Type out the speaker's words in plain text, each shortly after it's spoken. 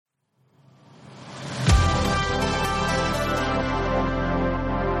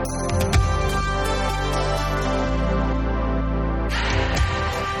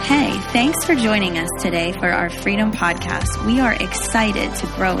Thanks for joining us today for our Freedom Podcast. We are excited to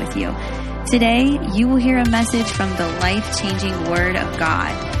grow with you. Today, you will hear a message from the life-changing Word of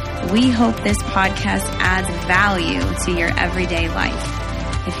God. We hope this podcast adds value to your everyday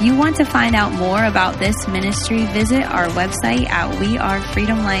life. If you want to find out more about this ministry, visit our website at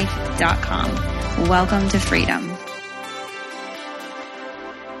wearefreedomlife.com. Welcome to Freedom.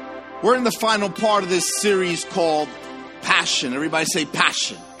 We're in the final part of this series called Passion. Everybody say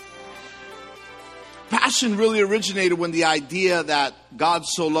passion. Passion really originated when the idea that God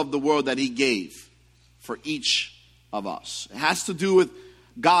so loved the world that he gave for each of us. It has to do with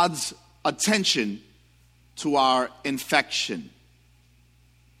God's attention to our infection.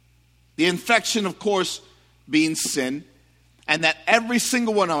 The infection, of course, being sin. And that every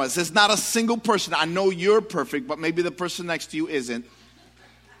single one of us, there's not a single person, I know you're perfect, but maybe the person next to you isn't.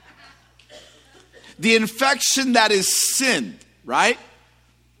 The infection that is sin, right?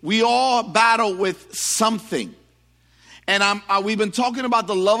 We all battle with something. And we've been talking about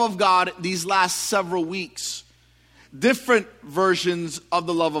the love of God these last several weeks. Different versions of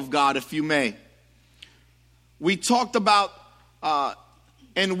the love of God, if you may. We talked about,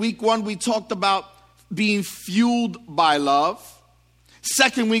 in week 1, we talked about being fueled by love.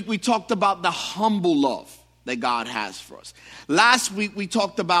 Second week, we talked about the humble love that God has for us. Last week, we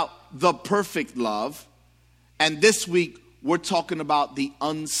talked about the perfect love. And this week, we're talking about the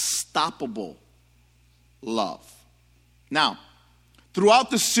unstoppable love. Now,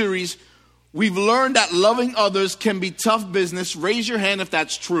 throughout the series, we've learned that loving others can be tough business. Raise your hand if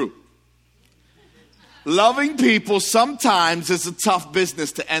that's true. Loving people sometimes is a tough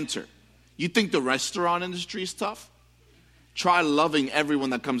business to enter. You think the restaurant industry is tough? Try loving everyone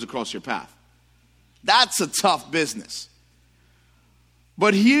that comes across your path. That's a tough business.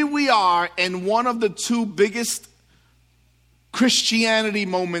 But here we are in one of the two biggest Christianity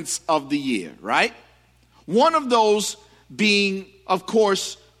moments of the year, right? One of those being, of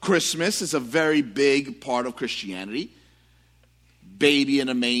course, Christmas is a very big part of Christianity. Baby in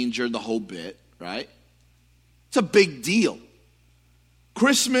a manger, the whole bit, right? It's a big deal.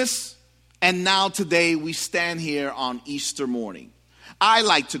 Christmas, and now today we stand here on Easter morning. I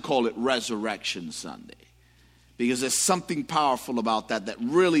like to call it Resurrection Sunday because there's something powerful about that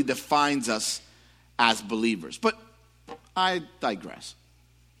really defines us as believers. But I digress.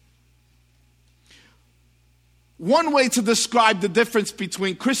 One way to describe the difference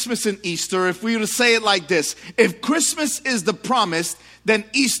between Christmas and Easter, if we were to say it like this: if Christmas is the promise, then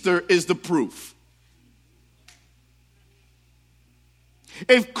Easter is the proof.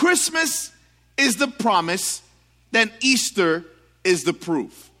 If Christmas is the promise, then Easter is the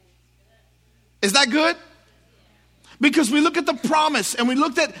proof. Is that good? Because we look at the promise and we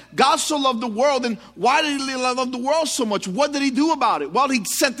looked at God so loved the world, and why did he love the world so much? What did he do about it? Well, he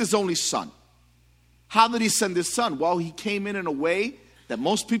sent his only son. How did he send his son? Well, he came in a way that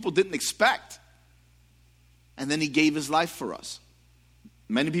most people didn't expect. And then he gave his life for us.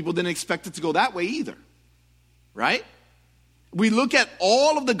 Many people didn't expect it to go that way either. Right? We look at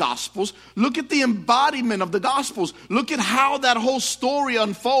all of the Gospels, look at the embodiment of the Gospels, look at how that whole story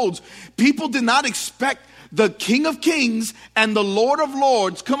unfolds. People did not expect the King of Kings and the Lord of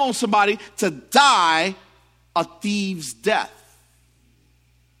Lords, come on somebody, to die a thief's death,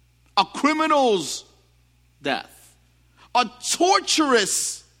 a criminal's death, a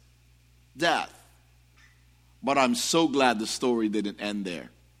torturous death. But I'm so glad the story didn't end there.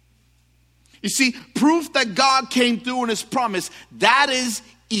 You see, proof that God came through in his promise, that is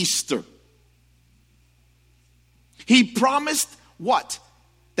Easter. He promised what?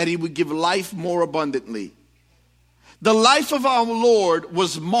 That he would give life more abundantly. The life of our Lord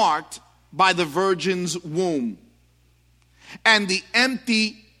was marked by the virgin's womb. And the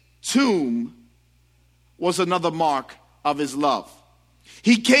empty tomb was another mark of his love.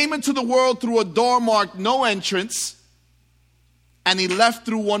 He came into the world through a door marked no entrance, and he left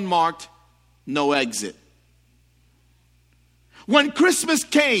through one marked no exit. When Christmas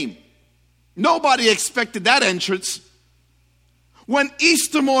came, nobody expected that entrance. When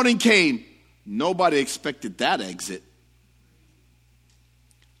Easter morning came, nobody expected that exit.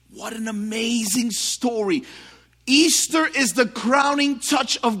 What an amazing story. Easter is the crowning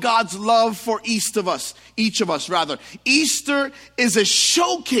touch of God's love for each of us. Easter is a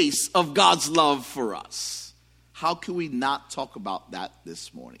showcase of God's love for us. How can we not talk about that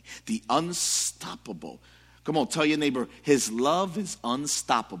this morning? The unstoppable. Come on, tell your neighbor, his love is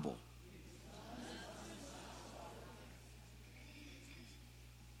unstoppable.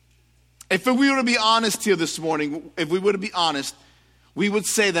 If we were to be honest here this morning, we would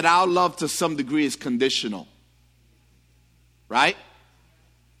say that our love to some degree is conditional. Right?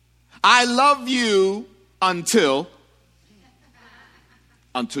 I love you until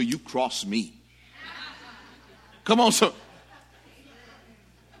you cross me. Come on, so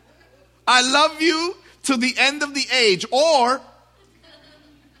I love you to the end of the age, or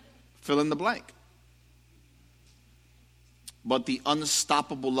fill in the blank. But the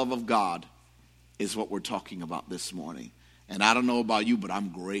unstoppable love of God is what we're talking about this morning. And I don't know about you, but I'm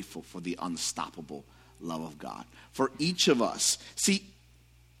grateful for the unstoppable love of God. For each of us. See,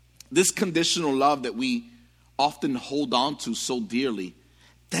 this conditional love that we often hold on to so dearly,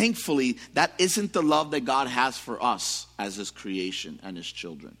 thankfully, that isn't the love that God has for us as His creation and His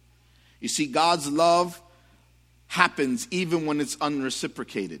children. You see, God's love happens even when it's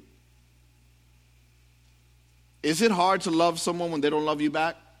unreciprocated. Is it hard to love someone when they don't love you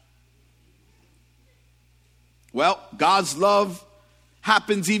back? Well, God's love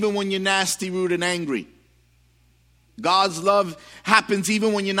happens even when you're nasty, rude, and angry. God's love happens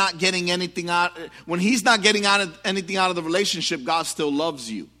even when you're not getting anything out. When He's not getting anything out of the relationship, God still loves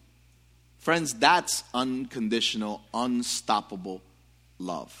you. Friends, that's unconditional, unstoppable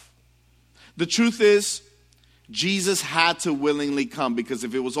love. The truth is, Jesus had to willingly come, because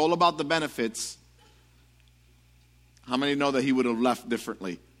if it was all about the benefits, how many know that He would have left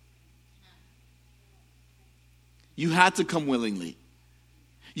differently? You had to come willingly.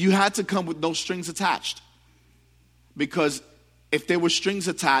 You had to come with no strings attached. Because if there were strings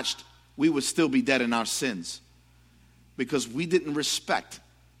attached, we would still be dead in our sins. Because we didn't respect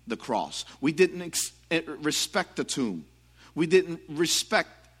the cross. We didn't respect the tomb. We didn't respect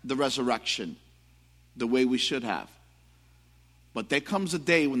the resurrection the way we should have. But there comes a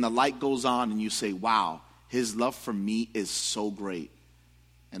day when the light goes on and you say, wow, His love for me is so great.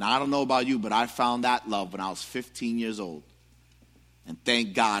 And I don't know about you, but I found that love when I was 15 years old. And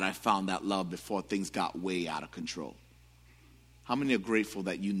thank God I found that love before things got way out of control. How many are grateful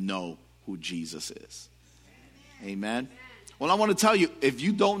that you know who Jesus is? Amen. Well, I want to tell you, if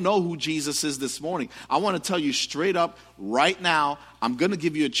you don't know who Jesus is this morning, I want to tell you straight up right now, I'm going to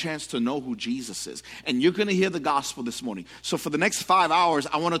give you a chance to know who Jesus is. And you're going to hear the gospel this morning. So for the next 5 hours,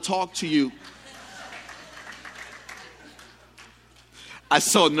 I want to talk to you. I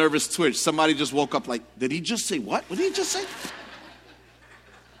saw a nervous twitch. Somebody just woke up like, did he just say what? What did he just say?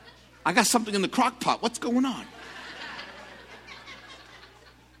 I got something in the crock pot. What's going on?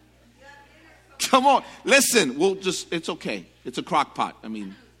 Come on. Listen, it's okay. It's a crock pot. I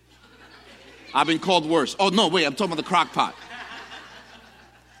mean, I've been called worse. Oh, no, wait, I'm talking about the crock pot.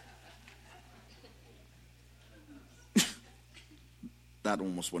 That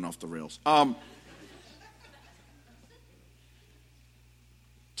almost went off the rails.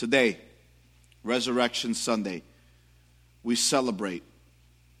 Today, Resurrection Sunday, we celebrate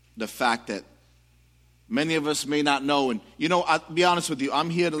the fact that many of us may not know. And, I'll be honest with you, I'm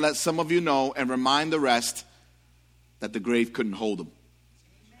here to let some of you know and remind the rest that the grave couldn't hold them.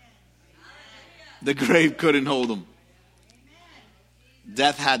 The grave couldn't hold him.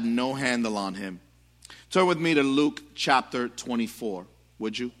 Death had no handle on him. Turn with me to Luke chapter 24,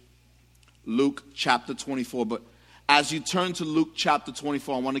 would you? Luke chapter 24. But as you turn to Luke chapter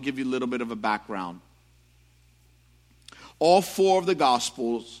 24, I want to give you a little bit of a background. All four of the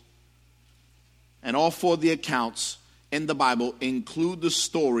Gospels and all four of the accounts in the Bible include the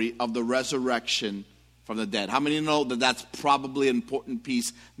story of the resurrection from the dead. How many know that that's probably an important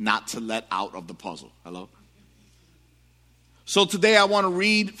piece not to let out of the puzzle? Hello? So today I want to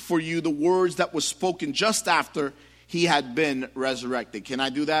read for you the words that were spoken just after He had been resurrected. Can I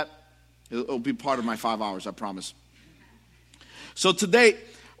do that? It'll be part of my 5 hours, I promise. So today,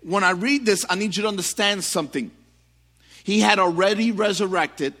 when I read this, I need you to understand something. He had already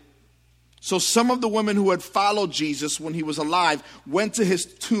resurrected. So some of the women who had followed Jesus when He was alive went to His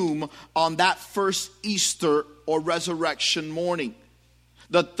tomb on that first Easter or resurrection morning,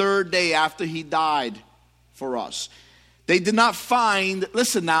 the third day after He died for us. They did not find,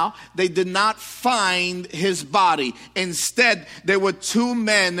 listen now, they did not find His body. Instead, there were two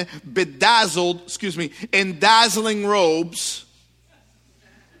men in dazzling robes,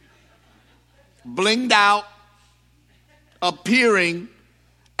 blinged out, appearing,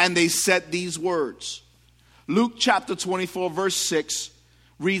 and they said these words. Luke chapter 24 verse 6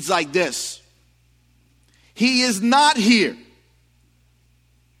 reads like this. He is not here.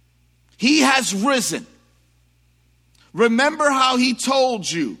 He has risen. Remember how He told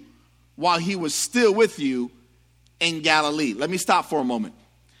you while He was still with you in Galilee. Let me stop for a moment.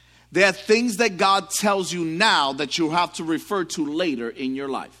 There are things that God tells you now that you'll have to refer to later in your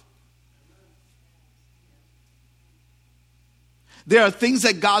life. There are things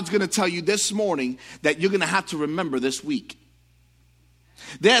that God's going to tell you this morning that you're going to have to remember this week.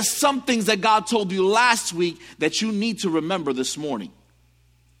 There's some things that God told you last week that you need to remember this morning.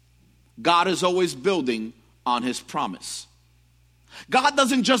 God is always building on his promise. God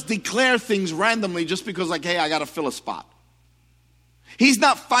doesn't just declare things randomly just because like, hey, I got to fill a spot. He's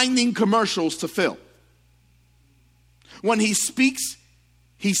not finding commercials to fill. When he speaks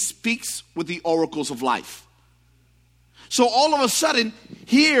with the oracles of life. So all of a sudden,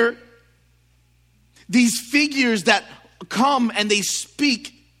 here, these figures that come and they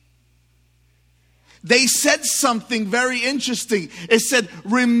speak, they said something very interesting. It said,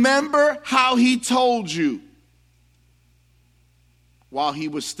 remember how he told you while he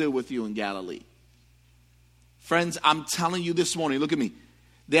was still with you in Galilee. Friends, I'm telling you this morning, look at me.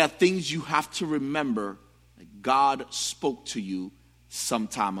 There are things you have to remember that God spoke to you some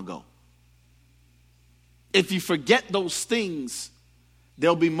time ago. If you forget those things,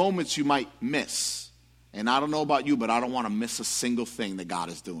 there'll be moments you might miss. And I don't know about you, but I don't want to miss a single thing that God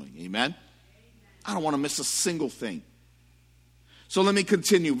is doing. Amen? I don't want to miss a single thing. So let me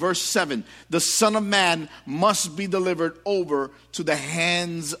continue. Verse 7. The Son of Man must be delivered over to the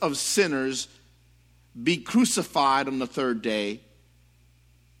hands of sinners, be crucified on the third day,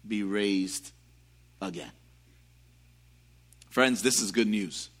 be raised again. Friends, this is good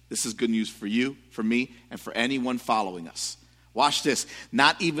news. This is good news for you, for me, and for anyone following us. Watch this.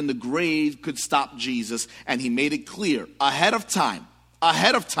 Not even the grave could stop Jesus, and he made it clear ahead of time,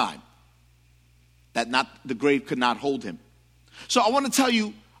 that the grave could not hold him. So I want to tell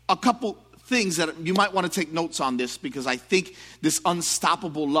you a couple things that you might want to take notes on this, because I think this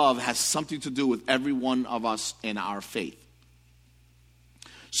unstoppable love has something to do with every one of us in our faith.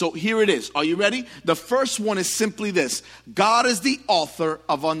 So here it is. Are you ready? The first one is simply this. God is the author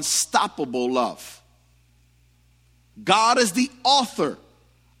of unstoppable love. God is the author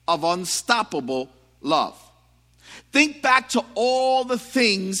of unstoppable love. Think back to all the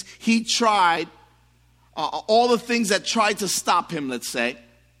things he tried, all the things that tried to stop him, let's say.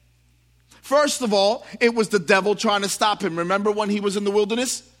 First of all, it was the devil trying to stop him. Remember when he was in the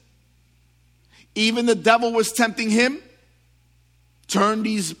wilderness? Even the devil was tempting him. Turn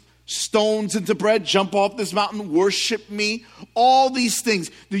these stones into bread, jump off this mountain, worship me. All these things.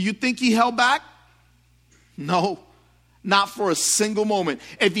 Do you think he held back? No, not for a single moment.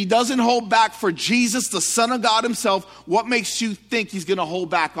 If he doesn't hold back for Jesus, the Son of God himself, what makes you think he's going to hold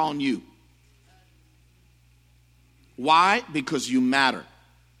back on you? Why? Because you matter.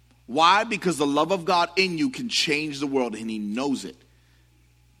 Why? Because the love of God in you can change the world, and he knows it.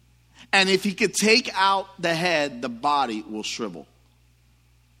 And if he could take out the head, the body will shrivel.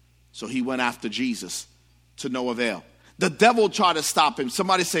 So he went after Jesus to no avail. The devil tried to stop him.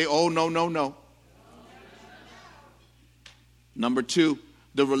 Somebody say, oh, no, no, no. Number two,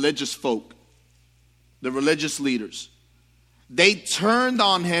 the religious folk, the religious leaders. They turned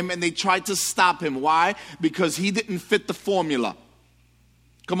on him and they tried to stop him. Why? Because he didn't fit the formula.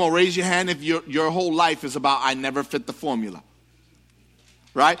 Come on, raise your hand if your whole life is about, I never fit the formula.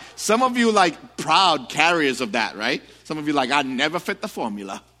 Right? Some of you like proud carriers of that, right? Some of you like, I never fit the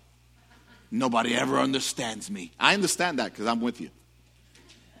formula. Nobody ever understands me. I understand that because I'm with you.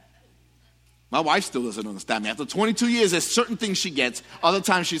 My wife still doesn't understand me. After 22 years, there's certain things she gets. Other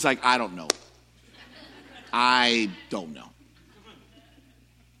times she's like, I don't know. I don't know.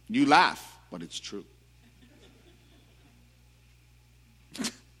 You laugh, but it's true.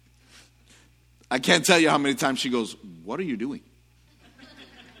 I can't tell you how many times she goes, what are you doing?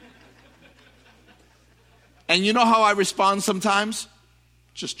 And you know how I respond sometimes?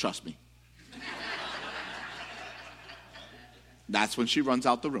 Just trust me. That's when she runs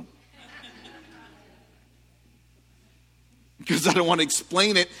out the room. Because I don't want to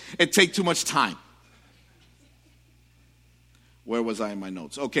explain it. It'd take too much time. Where was I in my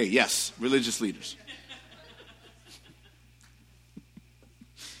notes? Okay, yes, religious leaders.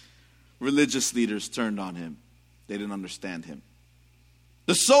 Religious leaders turned on him. They didn't understand him.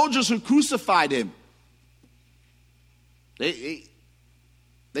 The soldiers who crucified him, they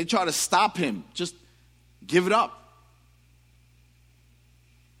try to stop him. Just give it up.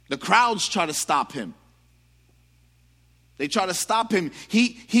 The crowds try to stop him. They try to stop him.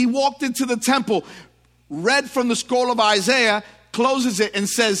 He walked into the temple, read from the scroll of Isaiah, closes it and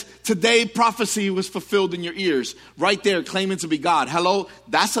says, today prophecy was fulfilled in your ears. Right there, claiming to be God. Hello?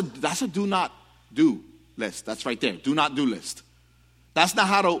 That's a do not do list. That's right there. Do not do list. That's not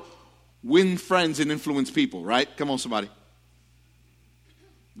how to win friends and influence people, right? Come on, somebody.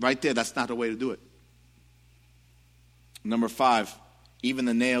 Right there, that's not the way to do it. Number 5, even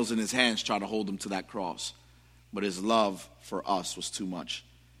the nails in his hands try to hold him to that cross. But his love for us was too much.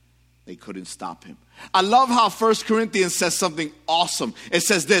 They couldn't stop him. I love how 1 Corinthians says something awesome. It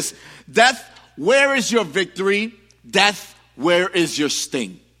says this: death, where is your victory? Death, where is your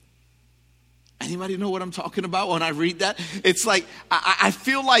sting? Anybody know what I'm talking about when I read that? It's like, I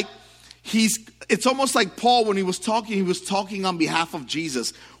feel like it's almost like Paul when he was talking on behalf of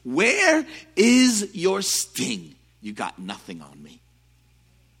Jesus. Where is your sting? You got nothing on me.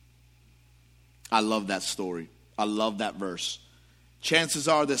 I love that story. I love that verse. Chances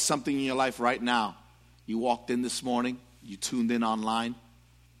are there's something in your life right now. You walked in this morning, you tuned in online,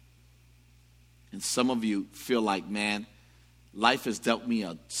 and some of you feel like, man, life has dealt me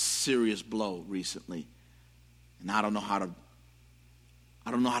a serious blow recently, and I don't know how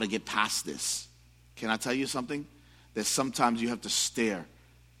to get past this. Can I tell you something? That sometimes you have to stare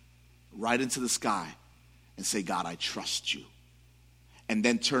right into the sky and say, God, I trust you. And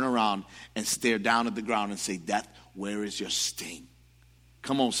then turn around and stare down at the ground and say, death, where is your sting?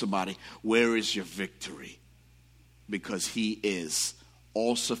 Come on, somebody. Where is your victory? Because he is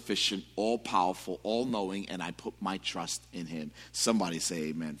all sufficient, all powerful, all knowing, and I put my trust in him. Somebody say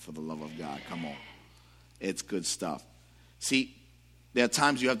amen for the love of God. Come on. It's good stuff. See, there are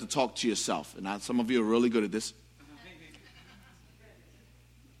times you have to talk to yourself. And some of you are really good at this.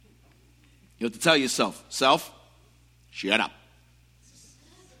 You have to tell yourself, self, shut up.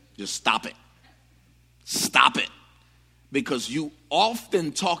 Just stop it. Stop it. Because you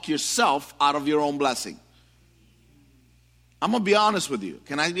often talk yourself out of your own blessing. I'm going to be honest with you.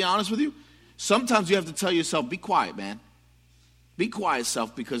 Can I be honest with you? Sometimes you have to tell yourself, be quiet, man. Be quiet,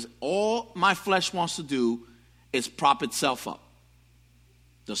 self, because all my flesh wants to do is prop itself up.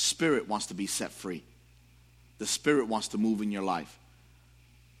 The spirit wants to be set free. The spirit wants to move in your life.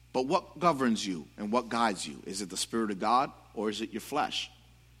 But what governs you and what guides you? Is it the Spirit of God or is it your flesh?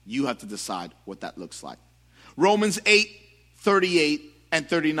 You have to decide what that looks like. Romans 8:38 and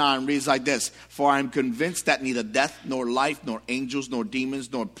 39 reads like this: for I am convinced that neither death, nor life, nor angels, nor demons,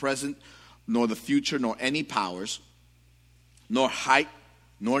 nor present, nor the future, nor any powers, nor height,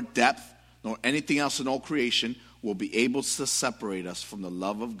 nor depth, nor anything else in all creation will be able to separate us from the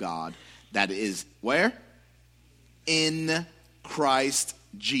love of God that is, where? In Christ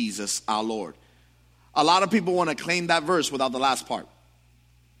Jesus our Lord. A lot of people want to claim that verse without the last part.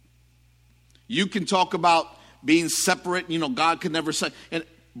 You can talk about being separate, God could never say,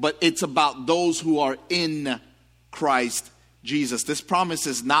 but it's about those who are in Christ Jesus. This promise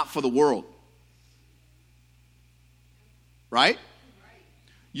is not for the world. Right?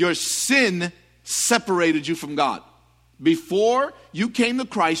 Your sin separated you from God. Before you came to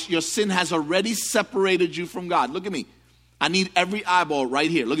Christ, your sin has already separated you from God. Look at me. I need every eyeball right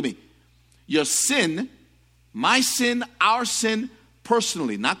here. Look at me. Your sin, my sin, our sin,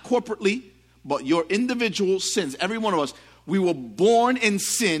 personally, not corporately, but your individual sins, every one of us, we were born in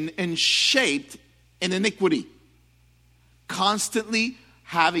sin and shaped in iniquity. Constantly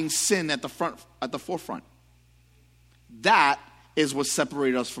having sin at the forefront. That is what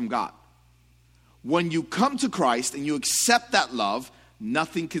separated us from God. When you come to Christ and you accept that love,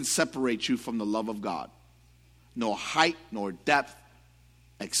 nothing can separate you from the love of God. Nor height, nor depth,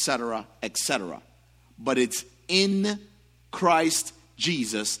 etc., etc. But it's in Christ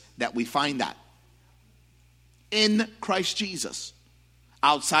Jesus that we find that. In Christ Jesus.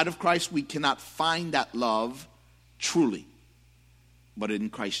 Outside of Christ, we cannot find that love truly. But in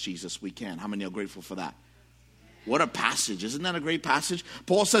Christ Jesus, we can. How many are grateful for that? What a passage. Isn't that a great passage?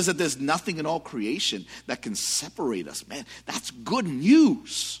 Paul says that there's nothing in all creation that can separate us. Man, that's good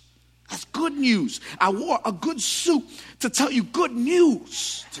news. That's good news. I wore a good suit to tell you good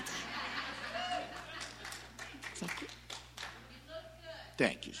news today.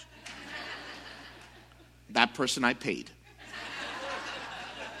 Thank you. That person I paid.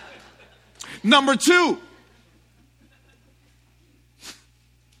 Number 2.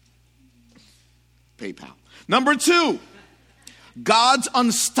 PayPal. Number 2. God's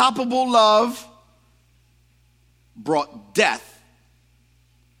unstoppable love brought death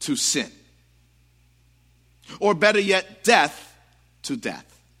to sin. Or better yet, death to death.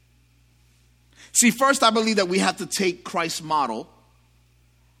 See, first I believe that we have to take Christ's model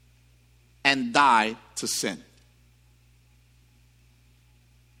and die to sin.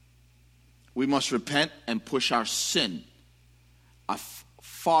 We must repent and push our sin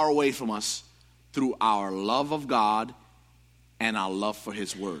far away from us through our love of God and our love for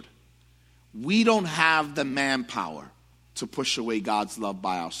His Word. We don't have the manpower to push away God's love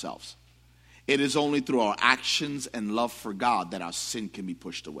by ourselves. It is only through our actions and love for God that our sin can be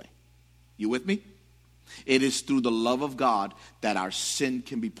pushed away. You with me? It is through the love of God that our sin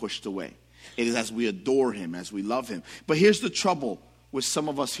can be pushed away. It is as we adore Him, as we love Him. But here's the trouble with some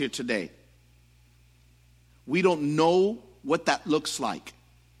of us here today. We don't know what that looks like.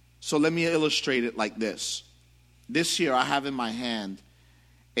 So let me illustrate it like this. This year I have in my hand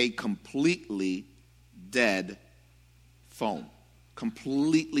a completely dead phone.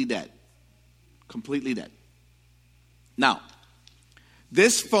 Completely dead. Completely dead. Now,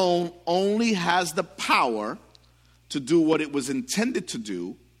 this phone only has the power to do what it was intended to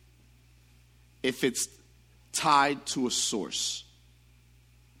do if it's tied to a source,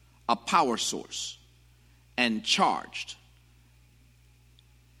 a power source, and charged.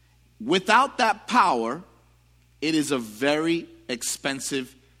 Without that power, it is a very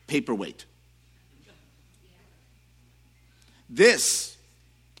expensive paperweight. This,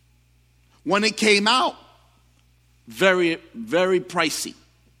 when it came out, very, very pricey.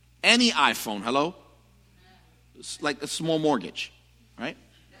 Any iPhone, hello? It's like a small mortgage, right?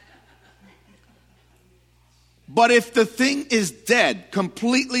 But if the thing is dead,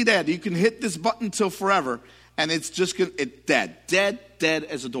 completely dead, you can hit this button till forever, and it's just it's dead. Dead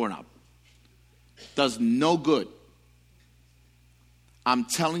as a doorknob. Does no good. I'm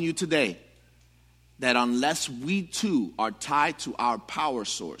telling you today that unless we too are tied to our power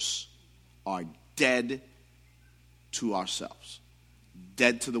source, are dead to ourselves,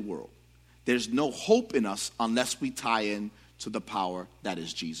 dead to the world. There's no hope in us unless we tie in to the power that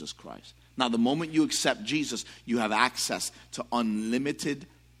is Jesus Christ. Now, the moment you accept Jesus, you have access to unlimited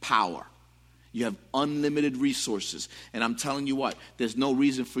power. You have unlimited resources. And I'm telling you what, there's no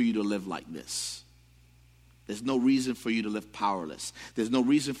reason for you to live like this. There's no reason for you to live powerless. There's no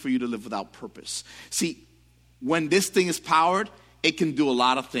reason for you to live without purpose. See, when this thing is powered, it can do a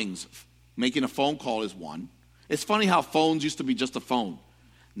lot of things. Making a phone call is one. It's funny how phones used to be just a phone.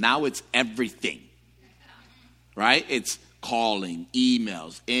 Now it's everything. Right? It's calling,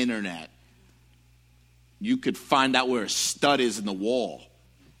 emails, internet. You could find out where a stud is in the wall.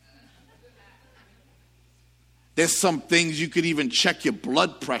 There's some things you could even check your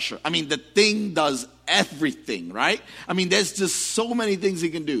blood pressure. I mean, the thing does everything, right? I mean, there's just so many things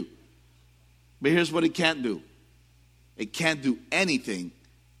it can do. But here's what it can't do. It can't do anything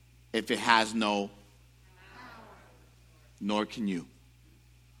if it has no power. Nor can you.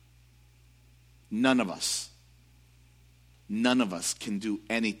 None of us can do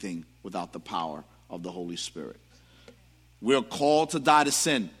anything without the power of the Holy Spirit. We're called to die to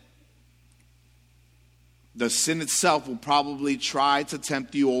sin. The sin itself will probably try to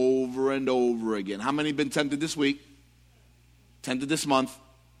tempt you over and over again. How many have been tempted this week? Tempted this month?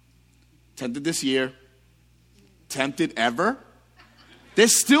 Tempted this year? Tempted ever?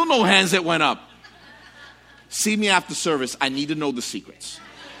 There's still no hands that went up. See me after service. I need to know the secrets.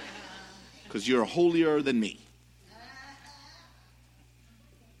 Because you're holier than me.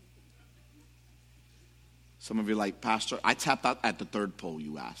 Some of you are like, Pastor, I tapped out at the third pole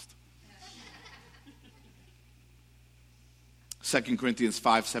you asked. 2 Corinthians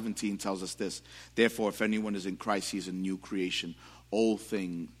 5:17 tells us this. Therefore, if anyone is in Christ, he is a new creation. Old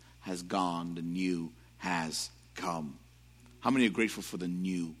thing has gone, the new has come. How many are grateful for the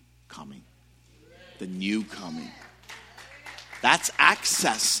new coming? The new coming. That's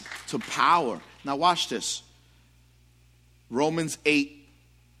access to power. Now watch this. Romans 8,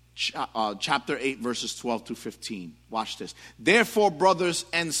 chapter 8, verses 12 to 15. Watch this. Therefore, brothers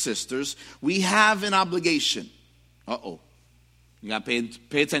and sisters, we have an obligation. You got to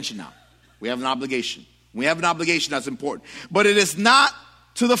pay attention now. We have an obligation. We have an obligation that's important. But it is not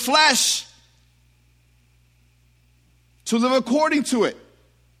to the flesh to live according to it.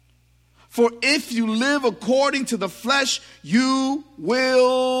 For if you live according to the flesh, you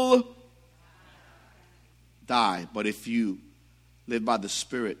will die. But if you live by the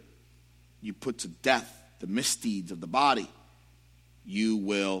Spirit, you put to death the misdeeds of the body, you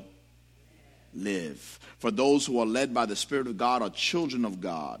will live. For those who are led by the Spirit of God are children of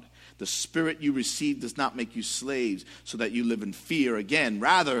God. The Spirit you receive does not make you slaves so that you live in fear again.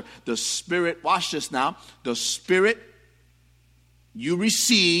 Rather, the Spirit, watch this now, the Spirit you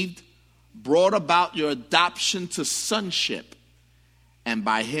received brought about your adoption to sonship. And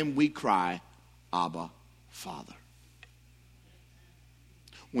by him we cry, Abba, Father.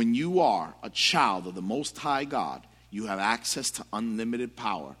 When you are a child of the Most High God, you have access to unlimited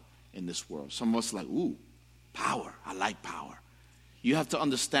power in this world. Some of us are like, ooh, power. I like power. You have to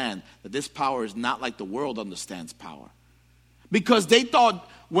understand that this power is not like the world understands power. Because they thought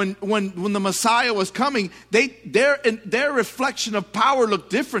when the Messiah was coming, their reflection of power looked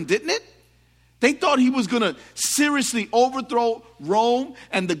different, didn't it? They thought he was going to seriously overthrow Rome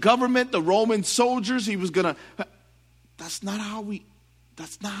and the government, the Roman soldiers. He was going to. That's not how we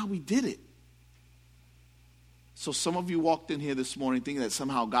did it. So some of you walked in here this morning thinking that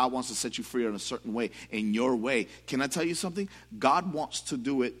somehow God wants to set you free in a certain way, in your way. Can I tell you something? God wants to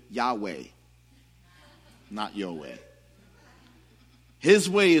do it Yahweh, not your way. His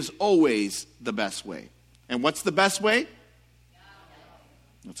way is always the best way. And what's the best way?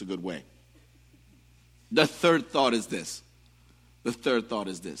 That's a good way. The third thought is this.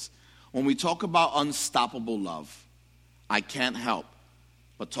 When we talk about unstoppable love, I can't help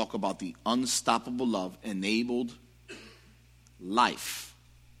but talk about the unstoppable love enabled life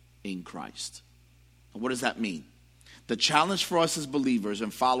in Christ. And what does that mean? The challenge for us as believers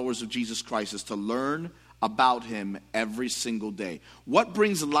and followers of Jesus Christ is to learn about him every single day. What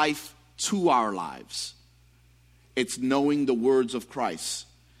brings life to our lives? It's knowing the words of Christ.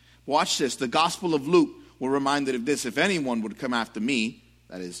 Watch this. The Gospel of Luke, we're reminded of this. If anyone would come after me,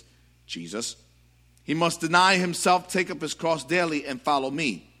 that is Jesus, he must deny himself, take up his cross daily, and follow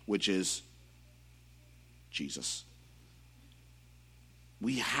me, which is Jesus.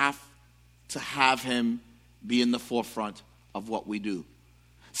 We have to have him be in the forefront of what we do.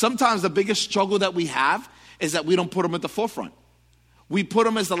 Sometimes the biggest struggle that we have is that we don't put him at the forefront. We put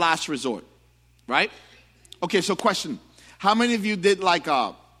him as the last resort, right? Okay, so question. How many of you did like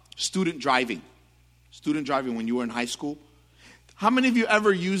student driving? Student driving when you were in high school? How many of you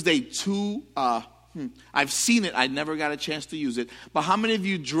ever used I've seen it, I never got a chance to use it, but how many of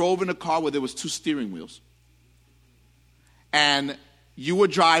you drove in a car where there was 2 steering wheels? And you were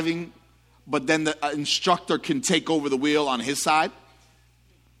driving, but then the instructor can take over the wheel on his side?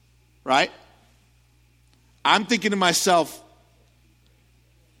 Right? I'm thinking to myself,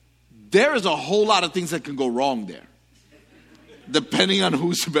 there is a whole lot of things that can go wrong there, depending on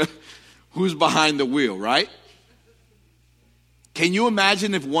who's behind the wheel, right? Can you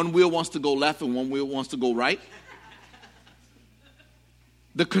imagine if one wheel wants to go left and one wheel wants to go right?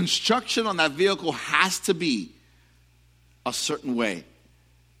 The construction on that vehicle has to be a certain way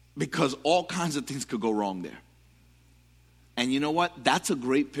because all kinds of things could go wrong there. And you know what? That's a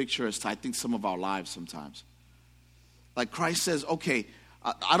great picture as to, I think, some of our lives sometimes. Like Christ says, okay,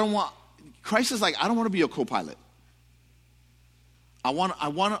 Christ is like, I don't want to be a co-pilot. I want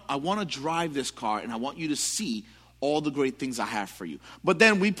to drive this car, and I want you to see all the great things I have for you. But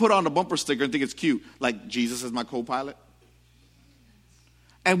then we put on a bumper sticker and think it's cute, like Jesus is my co-pilot.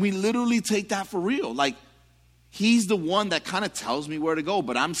 And we literally take that for real. Like, he's the one that kind of tells me where to go,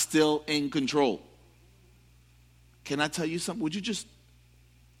 but I'm still in control. Can I tell you something?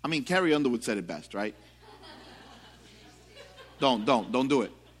 Carrie Underwood said it best, right? Don't do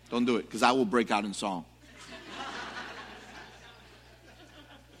it. Don't do it, because I will break out in song.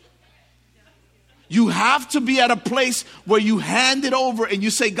 You have to be at a place where you hand it over and you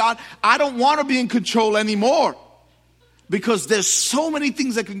say, God, I don't want to be in control anymore because there's so many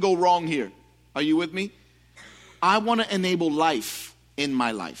things that can go wrong here. Are you with me? I want to enable life in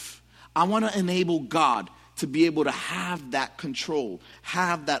my life. I want to enable God to be able to have that control,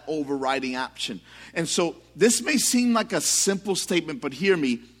 have that overriding action. And so this may seem like a simple statement, but hear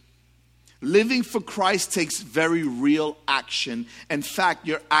me. Living for Christ takes very real action. In fact,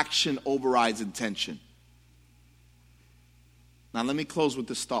 your action overrides intention. Now, let me close with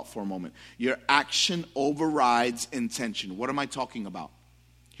this thought for a moment. Your action overrides intention. What am I talking about?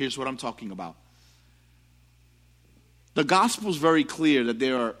 Here's what I'm talking about. The gospel is very clear that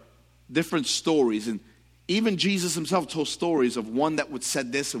there are different stories, and even Jesus himself told stories of one that would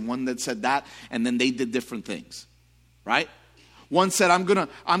said this and one that said that, and then they did different things, right? One said, I'm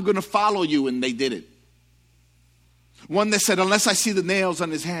gonna follow you, and they did it. One that said, unless I see the nails on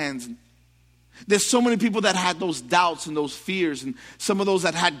his hands. There's so many people that had those doubts and those fears, and some of those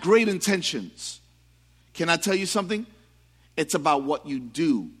that had great intentions. Can I tell you something? It's about what you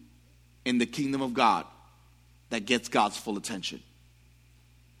do in the kingdom of God that gets God's full attention.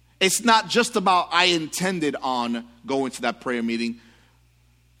 It's not just about I intended on going to that prayer meeting.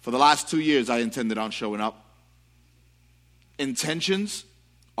 For the last 2 years, I intended on showing up. Intentions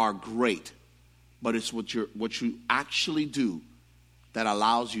are great, but it's what you actually do that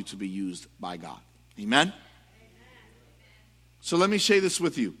allows you to be used by God. Amen? So let me share this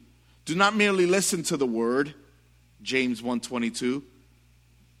with you. Do not merely listen to the word, James 1:22,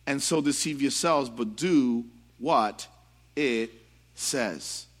 and so deceive yourselves, but do what it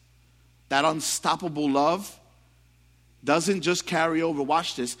says. That unstoppable love doesn't just carry over,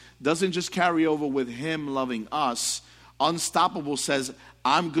 watch this, doesn't just carry over with him loving us. Unstoppable says,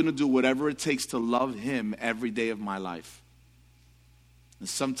 I'm going to do whatever it takes to love him every day of my life. And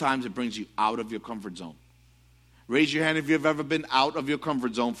sometimes it brings you out of your comfort zone. Raise your hand if you've ever been out of your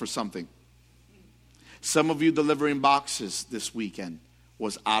comfort zone for something. Some of you delivering boxes this weekend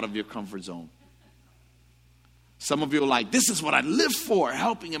was out of your comfort zone. Some of you are like, this is what I live for,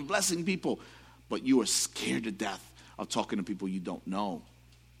 helping and blessing people. But you are scared to death of talking to people you don't know.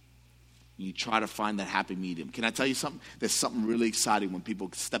 You try to find that happy medium. Can I tell you something? There's something really exciting when people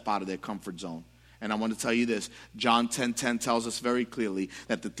step out of their comfort zone. And I want to tell you this. John 10:10 tells us very clearly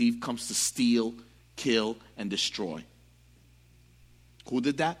that the thief comes to steal, kill, and destroy. Who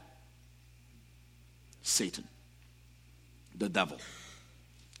did that? Satan. The devil.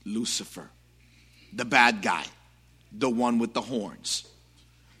 Lucifer. The bad guy. The one with the horns.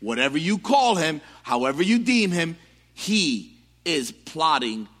 Whatever you call him, however you deem him, he is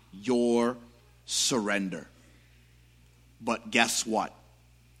plotting your surrender. But guess what?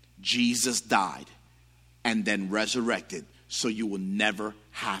 Jesus died and then resurrected so you will never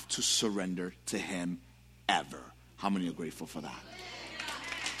have to surrender to him ever. How many are grateful for that?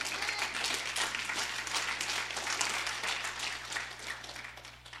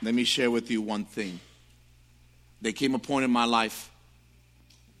 Let me share with you one thing. There came a point in my life,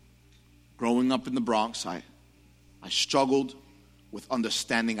 growing up in the Bronx, I struggled with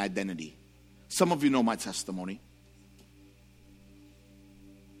understanding identity. Some of you know my testimony.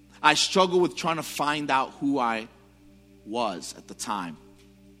 I struggled with trying to find out who I was at the time.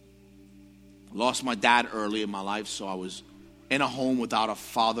 I lost my dad early in my life, so I was in a home without a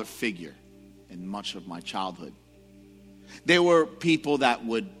father figure in much of my childhood. There were people that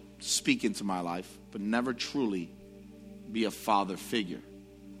would speak into my life, but never truly be a father figure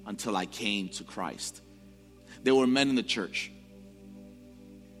until I came to Christ. There were men in the church.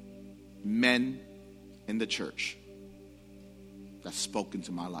 Men in the church that spoke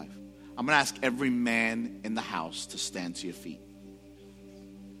into my life. I'm going to ask every man in the house to stand to your feet.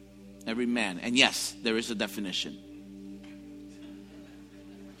 Every man. And yes, there is a definition.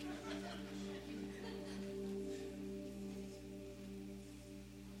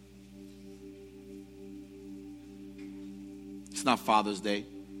 It's not Father's Day,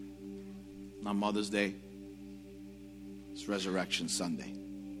 not Mother's Day. It's Resurrection Sunday.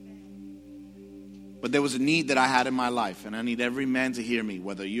 But there was a need that I had in my life, and I need every man to hear me,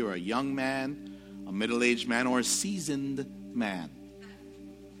 whether you're a young man, a middle-aged man, or a seasoned man.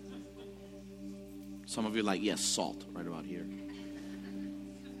 Some of you are like, yes, salt, right about here.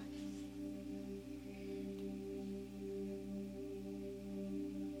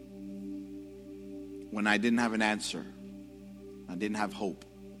 When I didn't have an answer, I didn't have hope,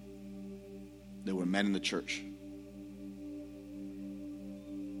 there were men in the church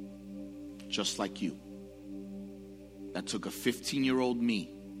just like you that took a 15-year-old me,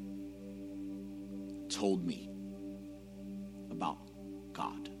 told me about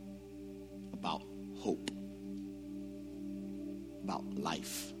God, about hope, about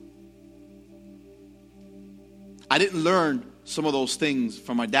life. I didn't learn some of those things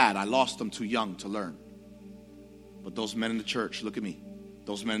from my dad. I lost them too young to learn. But those men in the church, look at me,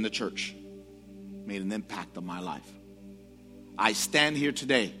 those men in the church made an impact on my life. I stand here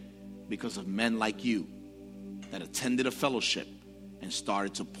today because of men like you that attended a fellowship and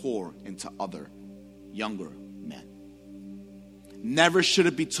started to pour into other younger men. Never should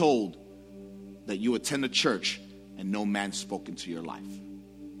it be told that you attend a church and no man spoke into your life.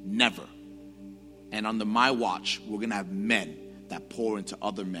 Never. And under my watch, we're going to have men that pour into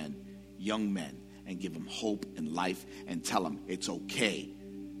other men, young men, and give them hope and life and tell them it's okay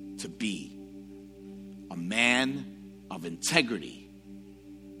to be a man of integrity.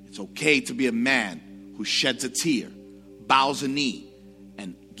 It's okay to be a man who sheds a tear, bows a knee,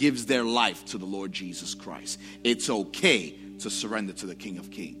 and gives their life to the Lord Jesus Christ. It's okay to surrender to the King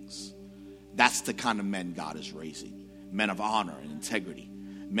of Kings. That's the kind of men God is raising. Men of honor and integrity.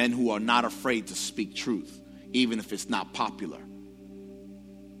 Men who are not afraid to speak truth, even if it's not popular.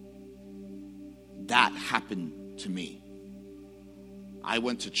 That happened to me. I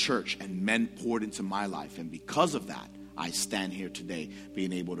went to church and men poured into my life. And because of that, I stand here today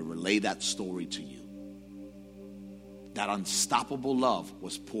being able to relay that story to you. That unstoppable love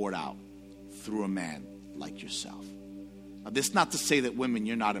was poured out through a man like yourself. Now, this is not to say that women,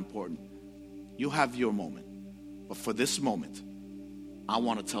 you're not important. You'll have your moment. But for this moment, I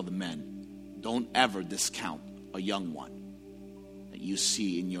want to tell the men, don't ever discount a young one that you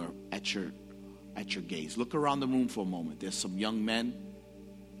see at your gaze. Look around the room for a moment. There's some young men.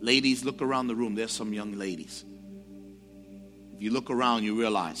 Ladies, look around the room. There's some young ladies. If you look around, you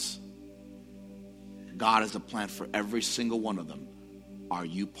realize God has a plan for every single one of them. Are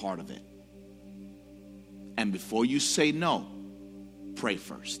you part of it? And before you say no, pray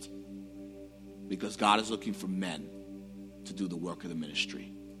first. Because God is looking for men to do the work of the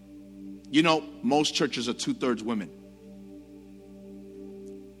ministry. You know, most churches are 2/3 women.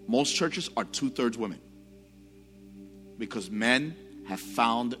 Most churches are 2/3 women. Because men have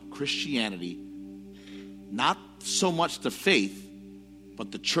found Christianity, not so much the faith,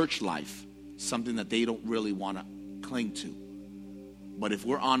 but the church life, something that they don't really want to cling to. But if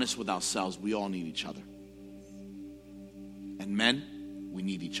we're honest with ourselves, we all need each other. And men, we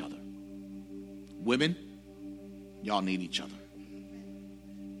need each other. Women, y'all need each other.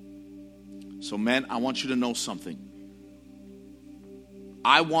 So men, I want you to know something.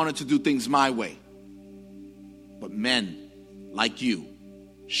 I wanted to do things my way. But men, like you,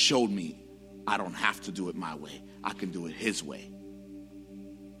 showed me I don't have to do it my way. I can do it His way.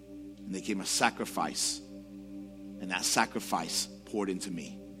 And they came a sacrifice. And that sacrifice poured into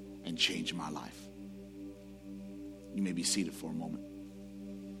me and changed my life. You may be seated for a moment.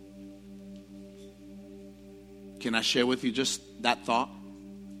 Can I share with you just that thought?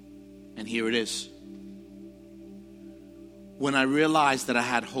 And here it is. When I realized that I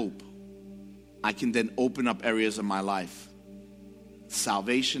had hope, I can then open up areas of my life.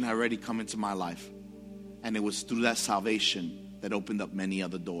 Salvation had already come into my life. And it was through that salvation that opened up many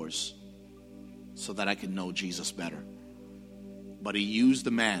other doors so that I could know Jesus better. But He used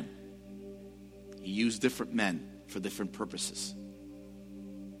the man. He used different men for different purposes.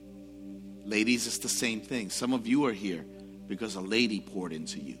 Ladies, it's the same thing. Some of you are here because a lady poured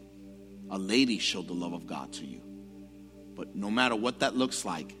into you. A lady showed the love of God to you. But no matter what that looks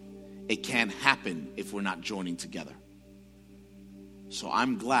like, it can't happen if we're not joining together. So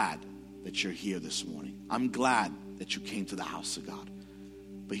I'm glad that you're here this morning. I'm glad that you came to the house of God.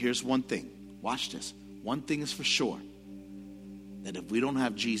 But here's one thing. Watch this. One thing is for sure. That if we don't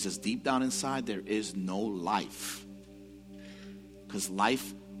have Jesus deep down inside, there is no life. Because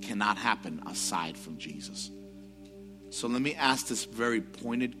life cannot happen aside from Jesus. So let me ask this very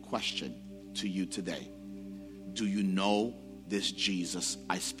pointed question to you today. Do you know this Jesus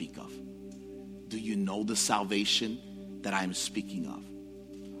I speak of? Do you know the salvation that I am speaking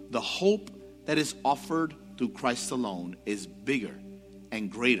of? The hope that is offered through Christ alone is bigger and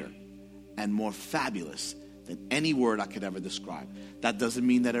greater and more fabulous than any word I could ever describe. That doesn't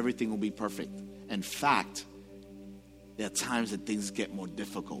mean that everything will be perfect. In fact, there are times that things get more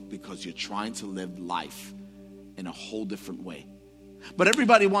difficult because you're trying to live life in a whole different way. But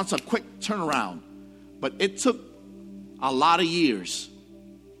everybody wants a quick turnaround. But it took a lot of years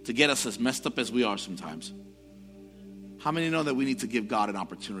to get us as messed up as we are sometimes. How many know that we need to give God an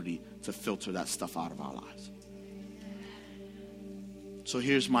opportunity to filter that stuff out of our lives? So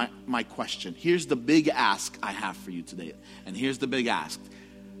here's my question. Here's the big ask I have for you today. And here's the big ask.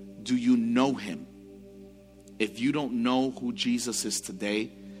 Do you know Him? If you don't know who Jesus is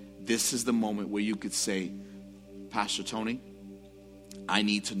today, this is the moment where you could say, Pastor Tony, I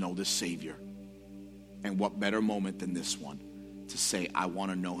need to know this Savior. And what better moment than this one to say, I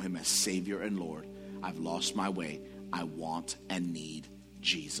want to know Him as Savior and Lord. I've lost my way. I want and need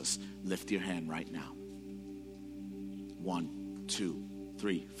Jesus. Lift your hand right now. 1, 2,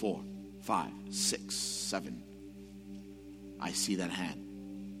 3, 4, 5, 6, 7. I see that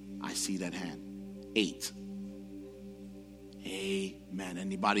hand. I see that hand. 8. Amen.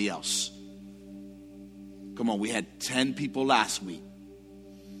 Anybody else? Come on, we had 10 people last week.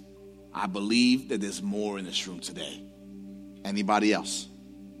 I believe that there's more in this room today. Anybody else?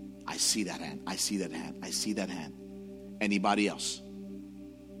 I see that hand. I see that hand. I see that hand. Anybody else?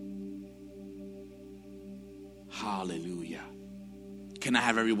 Hallelujah. Can I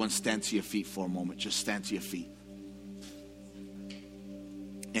have everyone stand to your feet for a moment? Just stand to your feet.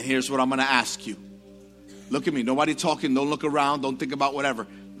 And here's what I'm going to ask you. Look at me. Nobody talking. Don't look around. Don't think about whatever.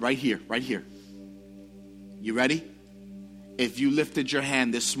 Right here. Right here. You ready? If you lifted your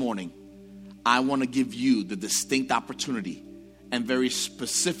hand this morning, I want to give you the distinct opportunity and very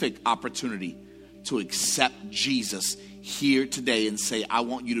specific opportunity to accept Jesus here today and say, I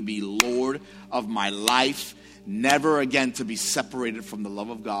want you to be Lord of my life. Never again to be separated from the love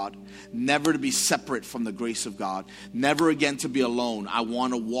of God. Never to be separate from the grace of God. Never again to be alone. I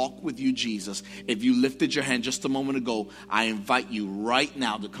want to walk with you, Jesus. If you lifted your hand just a moment ago, I invite you right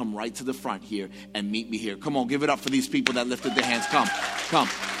now to come right to the front here and meet me here. Come on, give it up for these people that lifted their hands. Come, come,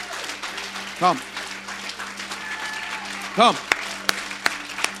 come, come.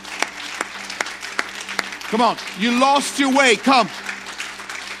 Come on, you lost your way. Come,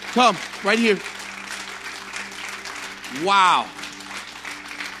 come, right here. Wow.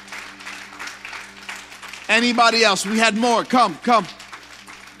 Anybody else? We had more. Come, come.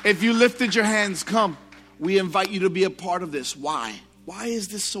 If you lifted your hands, come. We invite you to be a part of this. Why? Why is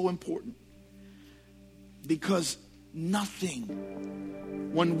this so important? Because nothing,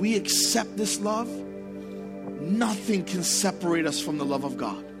 when we accept this love, nothing can separate us from the love of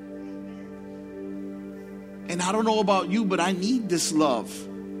God. And I don't know about you, but I need this love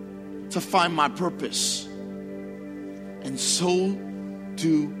to find my purpose. And so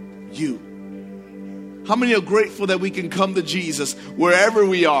do you. How many are grateful that we can come to Jesus wherever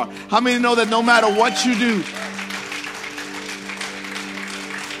we are? How many know that no matter what you do,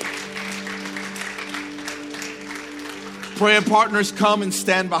 prayer partners, come and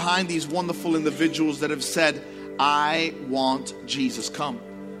stand behind these wonderful individuals that have said, I want Jesus. Come.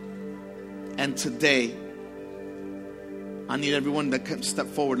 And today, I need everyone that can step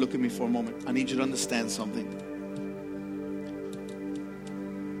forward. Look at me for a moment. I need you to understand something.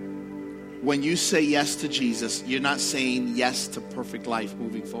 When you say yes to Jesus, you're not saying yes to perfect life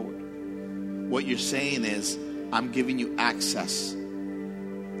moving forward. What you're saying is, I'm giving you access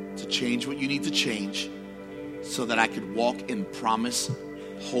to change what you need to change so that I could walk in promise,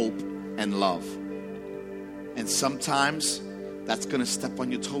 hope, and love. And sometimes that's going to step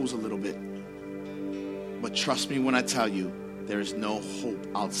on your toes a little bit. But trust me when I tell you, there is no hope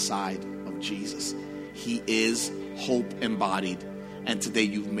outside of Jesus. He is hope embodied. And today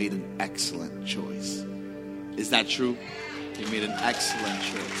you've made an excellent choice. Is that true? You made an excellent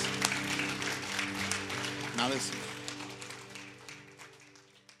choice. Now listen.